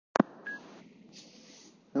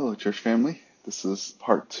Hello, church family. This is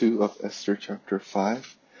part two of Esther chapter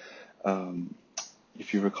 5. Um,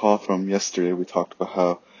 if you recall from yesterday, we talked about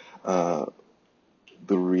how uh,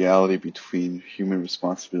 the reality between human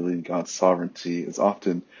responsibility and God's sovereignty is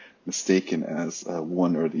often mistaken as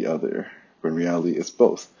one or the other, when in reality it's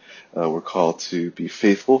both. We're called to be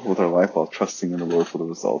faithful with our life while trusting in the Lord for the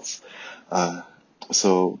results. Uh,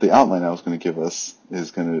 so the outline I was going to give us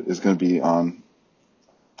is going to be on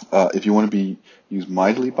if you want to be used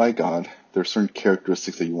mightily by God, there are certain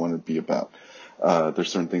characteristics that you want to be about.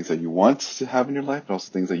 There's certain things that you want to have in your life, but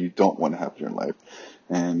also things that you don't want to have in your life.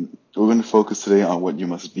 And we're going to focus today on what you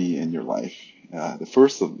must be in your life. The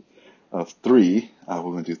first of three, we're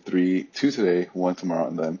going to do two today, one tomorrow,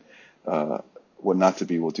 and then uh, what not to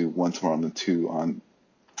be, we'll do one tomorrow and then two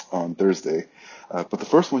on Thursday. But the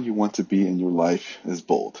first one you want to be in your life is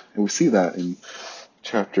bold. And we see that in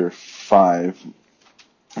chapter 5,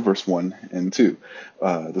 verse 1 and 2.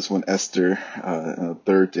 This one, Esther, on the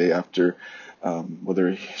third day after,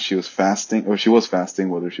 whether she was fasting, whether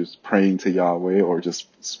she was praying to Yahweh or just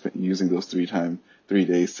using those 3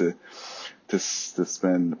 days to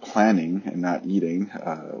spend planning and not eating,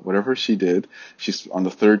 whatever she did, on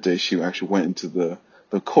the third day, she actually went into the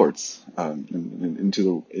courts,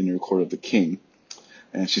 into the inner court of the king.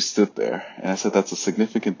 And she stood there, and I said that's a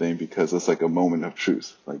significant thing because it's like a moment of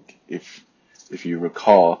truth. Like if you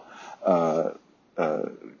recall, uh, uh,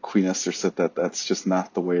 Queen Esther said that that's just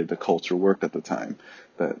not the way the culture worked at the time.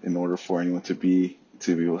 That in order for anyone to be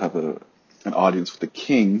able to have an audience with the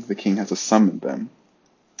king has to summon them.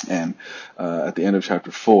 And at the end of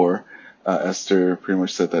chapter 4, Esther pretty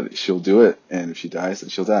much said that she'll do it, and if she dies, then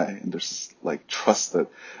she'll die. And there's this, like, trust that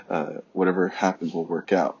whatever happens will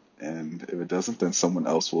work out, and if it doesn't, then someone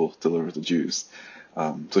else will deliver the Jews.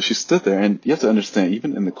 So she stood there, and you have to understand,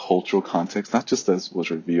 even in the cultural context, not just as was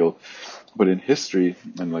revealed, but in history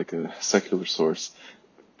and like a secular source,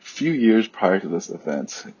 a few years prior to this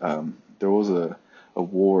event, there was a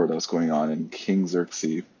war that was going on, and King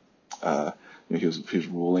Xerxes, uh, he was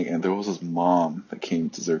ruling, and there was his mom that came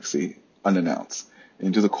to Xerxes unannounced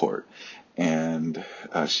into the court, and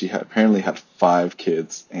she had apparently had 5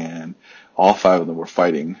 kids, and all 5 of them were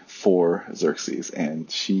fighting for Xerxes, and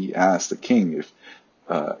she asked the king if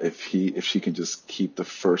she can just keep the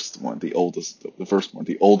first one, the oldest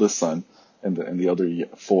son, and the other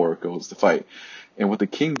 4 goes to fight. And what the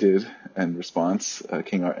king did in response,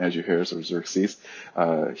 King Ahasuerus or Xerxes,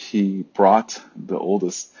 he brought the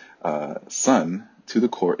oldest son to the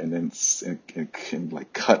court and then and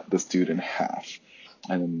like cut this dude in half.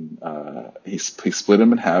 And then he split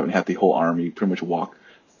him in half and had the whole army pretty much walk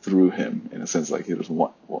through him in a sense, like he was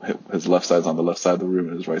his left side's on the left side of the room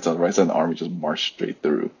and his right side on the right side, and the army just marched straight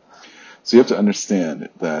through. So you have to understand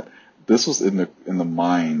that this was in the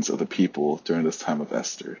minds of the people during this time of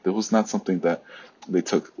Esther. This was not something that they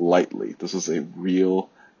took lightly. This was a real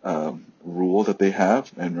rule that they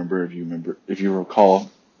have. And if you recall,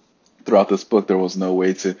 throughout this book, there was no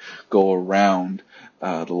way to go around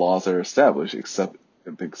the laws that are established except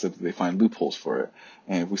they find loopholes for it.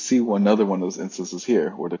 And we see another one of those instances here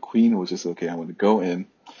where the queen was just, okay, I'm going to go in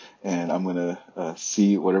and I'm going to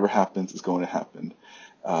see whatever happens is going to happen.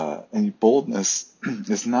 And boldness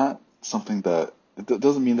is not something that it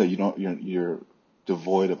doesn't mean that you're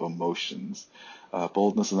devoid of emotions.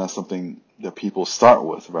 Boldness is not something that people start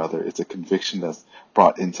with. Rather, it's a conviction that's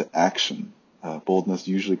brought into action. Boldness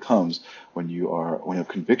usually comes when you have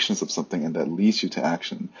convictions of something and that leads you to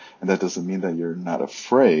action. And that doesn't mean that you're not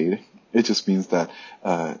afraid. It just means that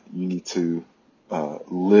you need to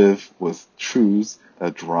live with truths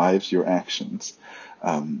that drives your actions.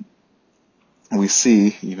 Um, we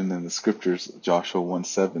see, even in the scriptures, Joshua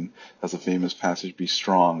 1:7 has a famous passage, be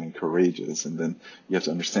strong and courageous. And then you have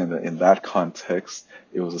to understand that in that context,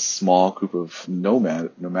 it was a small group of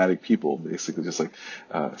nomadic people, basically just like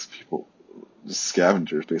people, just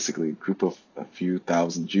scavengers, basically, a group of a few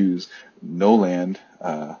thousand Jews, no land,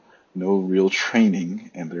 no real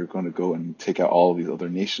training, and they're going to go and take out all of these other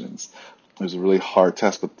nations. It was a really hard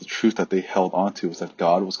test, but the truth that they held on to was that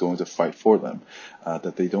God was going to fight for them,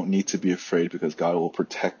 that they don't need to be afraid because God will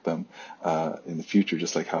protect them in the future,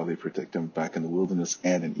 just like how they protect them back in the wilderness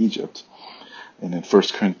and in Egypt. And in 1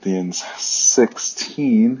 Corinthians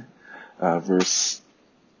 16, verse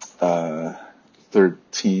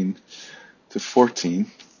 13 to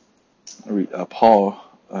 14, Paul,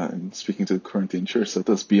 in speaking to the Corinthian church, said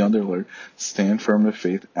this: be on the alert, stand firm in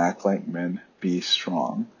faith, act like men, be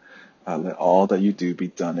strong. Let all that you do be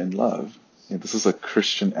done in love. And this is a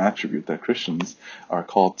Christian attribute that Christians are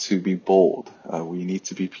called to be bold. We need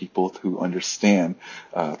to be people who understand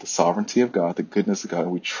the sovereignty of God, the goodness of God,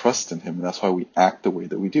 and we trust in Him, and that's why we act the way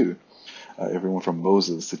that we do. Everyone from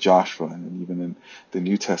Moses to Joshua, and even in the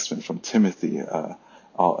New Testament from Timothy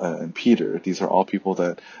and Peter, these are all people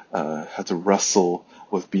that had to wrestle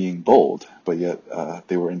with being bold, but yet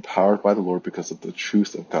they were empowered by the Lord because of the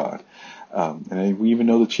truth of God. And we even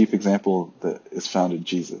know the chief example that is found in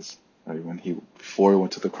Jesus. Right? Before he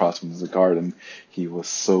went to the cross, when he was in the garden, he was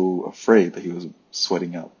so afraid that he was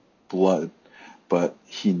sweating out blood, but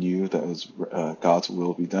he knew that it was God's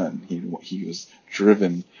will be done. He was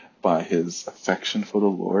driven by his affection for the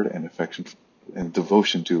Lord and affection and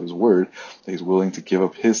devotion to His Word, that he's willing to give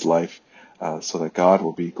up his life so that God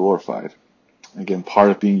will be glorified. Again, part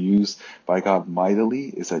of being used by God mightily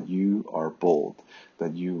is that you are bold,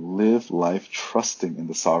 that you live life trusting in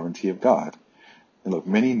the sovereignty of God. And look,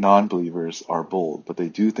 many non-believers are bold, but they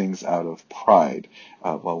do things out of pride,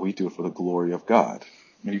 while we do it for the glory of God.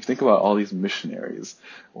 And you think about all these missionaries,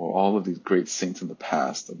 or all of these great saints in the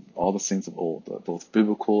past, and all the saints of old, both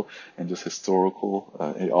biblical and just historical,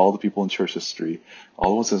 and all the people in church history, all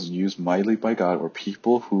the ones that's used mightily by God were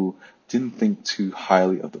people who didn't think too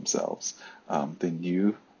highly of themselves. They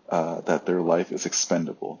knew that their life is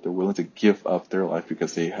expendable. They're willing to give up their life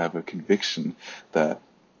because they have a conviction that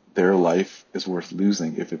their life is worth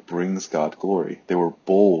losing if it brings God glory. They were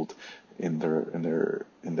bold in their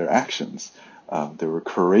actions. They were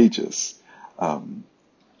courageous, and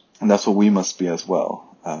that's what we must be as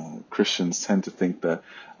well. Christians tend to think that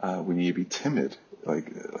we need to be timid.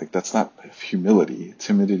 Like that's not humility.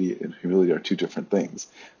 Timidity and humility are two different things.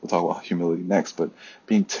 We'll talk about humility next, but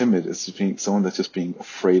being timid is being someone that's just being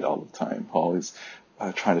afraid all the time, always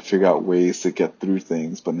trying to figure out ways to get through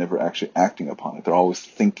things, but never actually acting upon it. They're always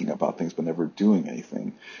thinking about things, but never doing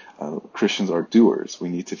anything. Christians are doers. We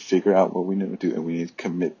need to figure out what we need to do, and we need to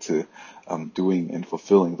commit to doing and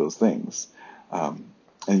fulfilling those things.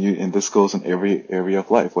 And this goes in every area of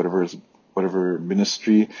life, whatever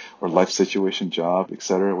ministry or life situation, job,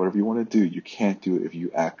 etc., whatever you want to do, you can't do it if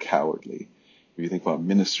you act cowardly. If you think about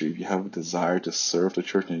ministry, if you have a desire to serve the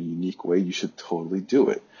church in a unique way, you should totally do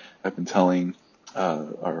it. I've been telling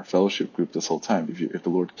our fellowship group this whole time, if the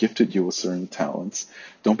Lord gifted you with certain talents,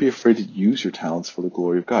 don't be afraid to use your talents for the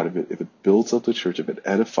glory of God. If it builds up the church, if it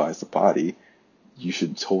edifies the body, you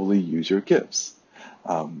should totally use your gifts.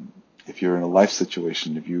 If you're in a life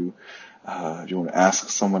situation, if you want to ask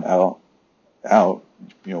someone out,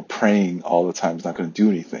 praying all the time is not going to do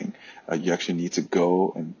anything. You actually need to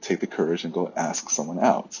go and take the courage and go ask someone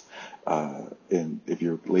out. And if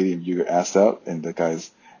you're a lady and you're asked out and the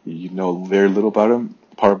guy's, you know very little about him,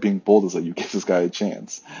 part of being bold is that you give this guy a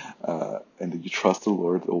chance. And that you trust the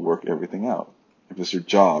Lord, it'll work everything out. If it's your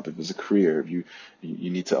job, if it's a career, if you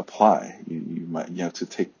need to apply, you have to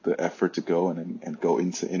take the effort to go and go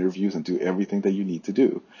into interviews and do everything that you need to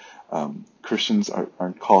do. Christians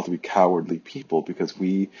aren't called to be cowardly people because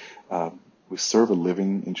we serve a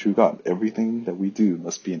living and true God. Everything that we do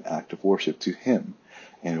must be an act of worship to Him.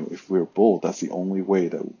 And if we're bold, that's the only way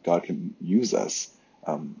that God can use us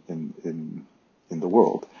in the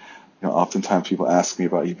world. Oftentimes people ask me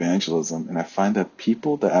about evangelism, and I find that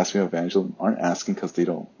people that ask me about evangelism aren't asking because they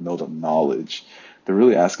don't know the knowledge. They're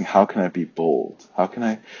really asking, how can I be bold? How can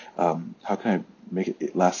I make a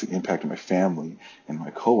lasting impact on my family and my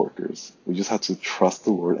coworkers? We just have to trust the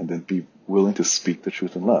Lord and then be willing to speak the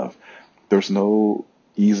truth in love. There's no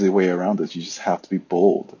easy way around this. You just have to be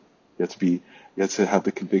bold. You have to have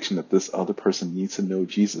the conviction that this other person needs to know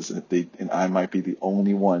Jesus, and I might be the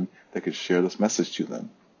only one that could share this message to them.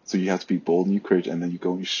 So you have to be bold and you courage, and then you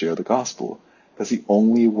go and you share the gospel. That's the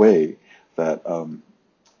only way that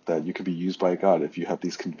that you can be used by God, if you have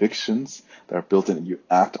these convictions that are built in and you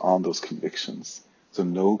act on those convictions. So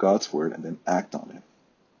know God's word and then act on it.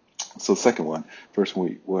 So the second one, first,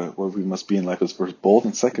 what we must be in life is first bold,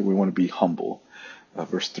 and second, we want to be humble.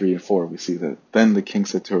 Verse 3 and 4, we see that then the king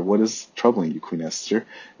said to her, "What is troubling you, Queen Esther,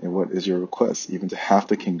 and what is your request? Even to half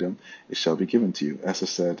the kingdom it shall be given to you." Esther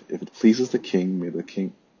said, "If it pleases the king, may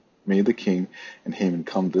the king and Haman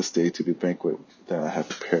come this day to the banquet that I have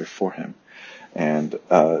prepared for him." And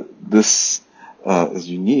this is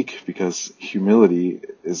unique because humility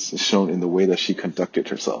is shown in the way that she conducted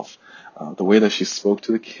herself. The way that she spoke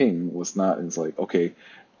to the king was not, it's like, okay,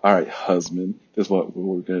 all right, husband, this is what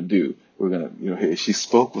we're going to do. We're going to, she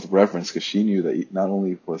spoke with reverence because she knew that not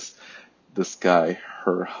only was this guy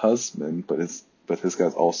her husband, but this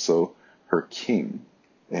guy's also her king.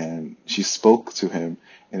 And she spoke to him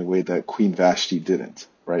in a way that Queen Vashti didn't,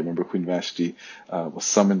 right? Remember Queen Vashti was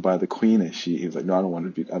summoned by the queen, and he was like, no, I don't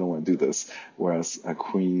want to do this. Whereas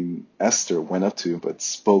Queen Esther went up to him, but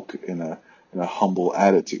spoke in a humble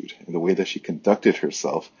attitude. In the way that she conducted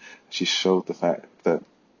herself, she showed the fact that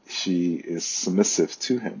she is submissive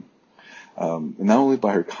to him. And not only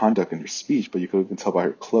by her conduct and her speech, but you could even tell by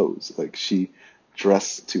her clothes. Like she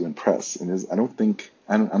dressed to impress. And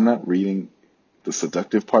I'm not reading the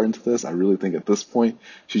seductive part into this. I really think at this point,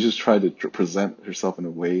 she just tried to present herself in a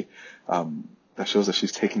way that shows that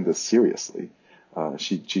she's taking this seriously.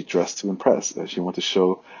 She dressed to impress. She wanted to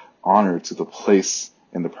show honor to the place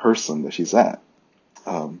and the person that she's at.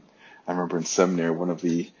 I remember in seminary, one of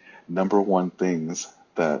the number one things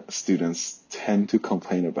that students tend to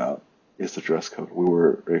complain about is the dress code. We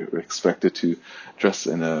were expected to dress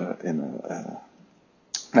in a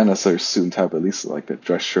not necessarily suit and tie, but at least like a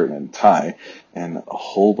dress shirt and tie. And a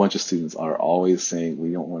whole bunch of students are always saying,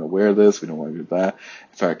 we don't want to wear this, we don't want to do that.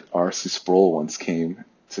 In fact, R.C. Sproul once came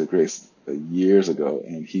to Grace years ago,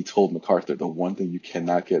 and he told MacArthur, the one thing you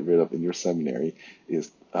cannot get rid of in your seminary is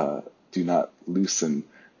do not loosen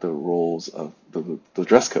the rules of the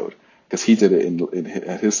dress code. Because he did it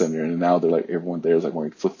at his seminary, and now they're like, everyone there is like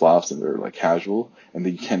wearing flip flops and they're like casual, and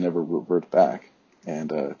then you can never revert back.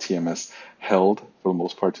 And TMS held for the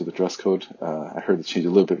most part to the dress code. I heard it change a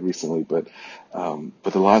little bit recently, but a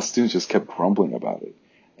lot of students just kept grumbling about it.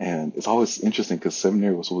 And it's always interesting because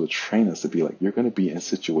seminary was able to train us to be like, you're going to be in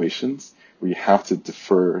situations where you have to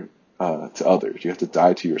defer to others. You have to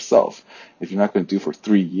die to yourself. If you're not going to do for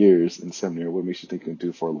 3 years in seminary, what makes you think you're going to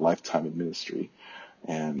do for a lifetime in ministry?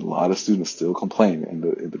 And a lot of students still complain. And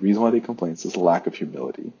the reason why they complain is a lack of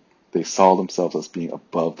humility. They saw themselves as being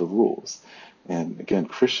above the rules. And again,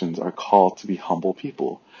 Christians are called to be humble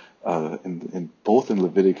people. Both in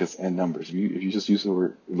Leviticus and Numbers, if you just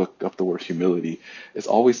look up the word humility, it's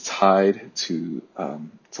always tied to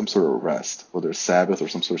some sort of rest, whether it's Sabbath or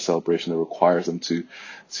some sort of celebration that requires them to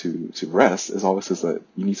rest. It always says that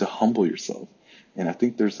you need to humble yourself. And I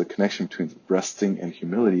think there's a connection between resting and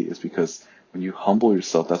humility is because when you humble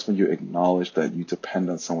yourself, that's when you acknowledge that you depend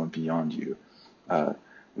on someone beyond you.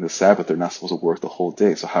 In the Sabbath, they're not supposed to work the whole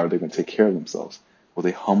day, so how are they going to take care of themselves? Well,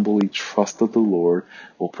 they humbly trust that the Lord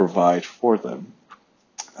will provide for them.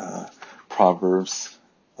 Proverbs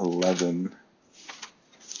 11,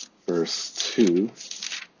 verse 2,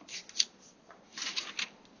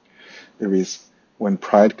 it reads, when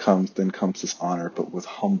pride comes, then comes dishonor, but with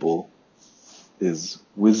humble is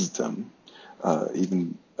wisdom.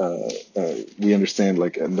 We understand,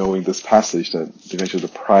 like knowing this passage, that eventually the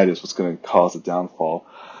pride is what's going to cause the downfall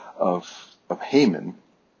of Haman.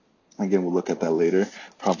 Again, we'll look at that later.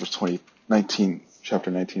 Chapter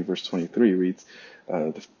 19, verse 23 reads,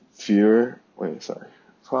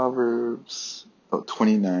 Proverbs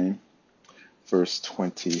 29, verse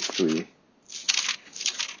 23.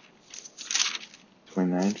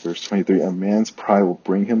 29, verse 23, a man's pride will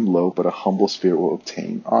bring him low, but a humble spirit will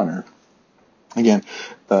obtain honor. Again,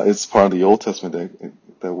 it's part of the Old Testament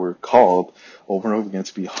that we're called over and over again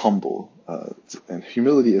to be humble. And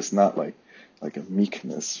humility is not like a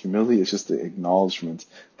meekness. Humility is just the acknowledgement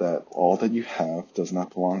that all that you have does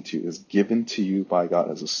not belong to you, is given to you by God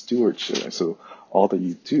as a stewardship. And so all that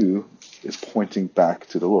you do is pointing back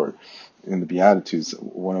to the Lord. In the Beatitudes,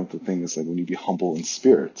 one of the things that we need to be humble in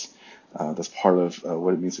spirit. That's part of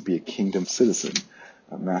what it means to be a kingdom citizen.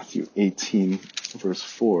 Matthew 18, verse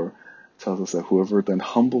 4 tells us that whoever then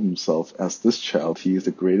humbled himself as this child, he is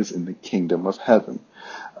the greatest in the kingdom of heaven.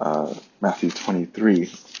 Matthew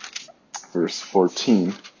 23, verse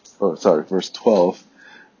 12,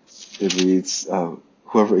 it reads,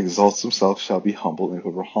 whoever exalts himself shall be humbled, and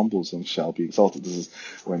whoever humbles him shall be exalted. This is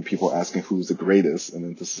when people are asking who's the greatest, and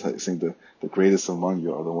then this is saying the greatest among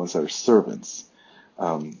you are the ones that are servants.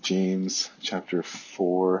 James chapter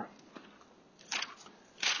 4,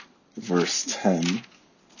 verse 10.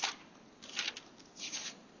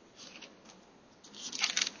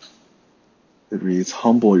 It reads,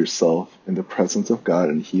 humble yourself in the presence of God,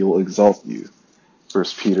 and he will exalt you. 1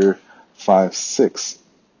 Peter 5:6.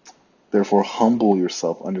 Therefore, humble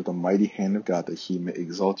yourself under the mighty hand of God, that he may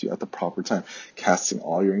exalt you at the proper time, casting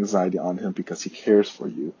all your anxiety on him because he cares for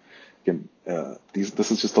you. Again,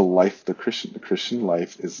 this is just the life of the Christian. The Christian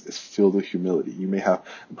life is filled with humility. You may have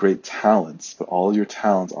great talents, but all your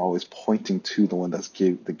talents are always pointing to the one that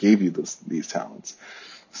gave you these talents.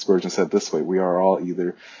 Spurgeon said this way: we are all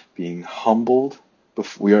either being humbled,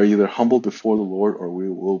 we are either humbled before the Lord, or we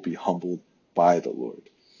will be humbled by the Lord.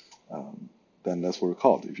 Then that's what we're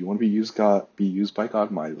called. If you want to be used by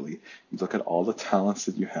God mightily, you look at all the talents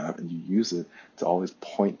that you have and you use it to always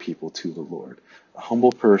point people to the Lord. A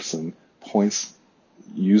humble person points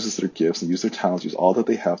uses their gifts and use their talents, use all that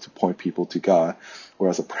they have to point people to God,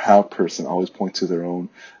 whereas a proud person always points to their own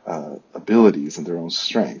abilities and their own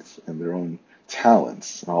strength and their own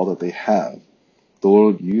talents and all that they have. The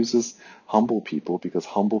Lord uses humble people because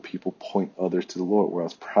humble people point others to the Lord,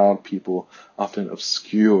 whereas proud people often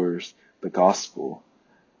obscures the gospel.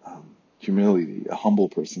 Humility, a humble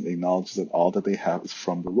person acknowledges that all that they have is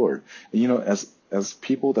from the Lord. And as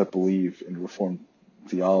people that believe in Reformed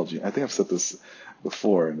theology, I think I've said this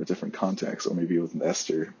before in a different context, or maybe it was in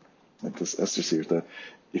Esther, like this Esther series, that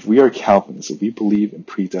if we are Calvinists, if we believe in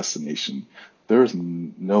predestination, there is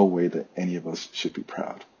no way that any of us should be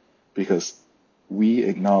proud, because we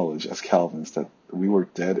acknowledge as Calvinists that we were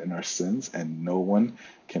dead in our sins and no one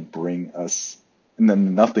can bring us, and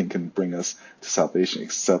then nothing can bring us to salvation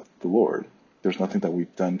except the Lord. There's nothing that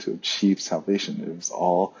we've done to achieve salvation. It was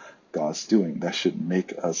all God's doing. That should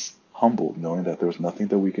make us humble, knowing that there's nothing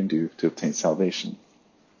that we can do to obtain salvation.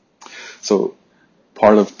 So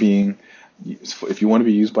part of being, if you want to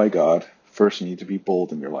be used by God, first you need to be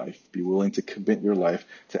bold in your life. Be willing to commit your life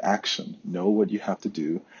to action. Know what you have to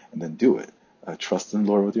do and then do it. Trust in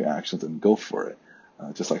the Lord with your actions and go for it.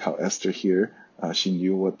 Just like how Esther here, she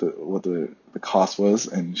knew what the cost was,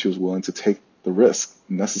 and she was willing to take the risk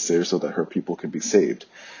necessary so that her people can be saved.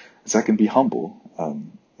 Second, be humble.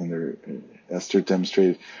 Esther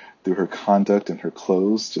demonstrated through her conduct and her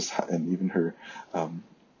clothes, and even her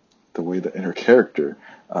the way that in her character,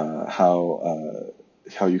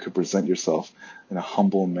 how you could present yourself in a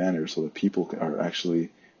humble manner so that people are actually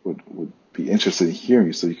would be interested in hearing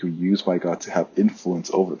you, so you can be used by God to have influence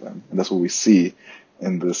over them. And that's what we see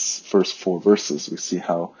in this first 4 verses. We see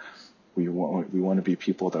how we want to be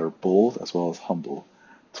people that are bold as well as humble.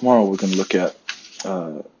 Tomorrow we're going to look at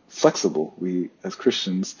flexible. We, as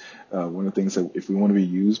Christians, one of the things that if we want to be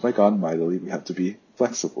used by God mightily, we have to be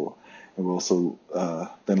flexible. And we'll also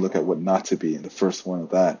then look at what not to be. And the first one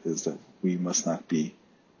of that is that we must not be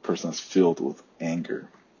a person that's filled with anger.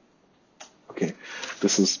 Okay,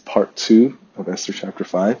 this is part 2 of Esther chapter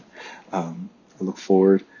 5. I look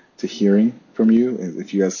forward to hearing from you.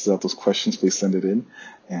 If you guys still have those questions, please send it in.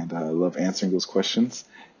 And I love answering those questions.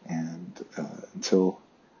 And until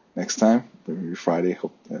next time, maybe Friday,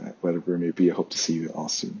 whatever it may be, I hope to see you all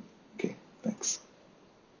soon.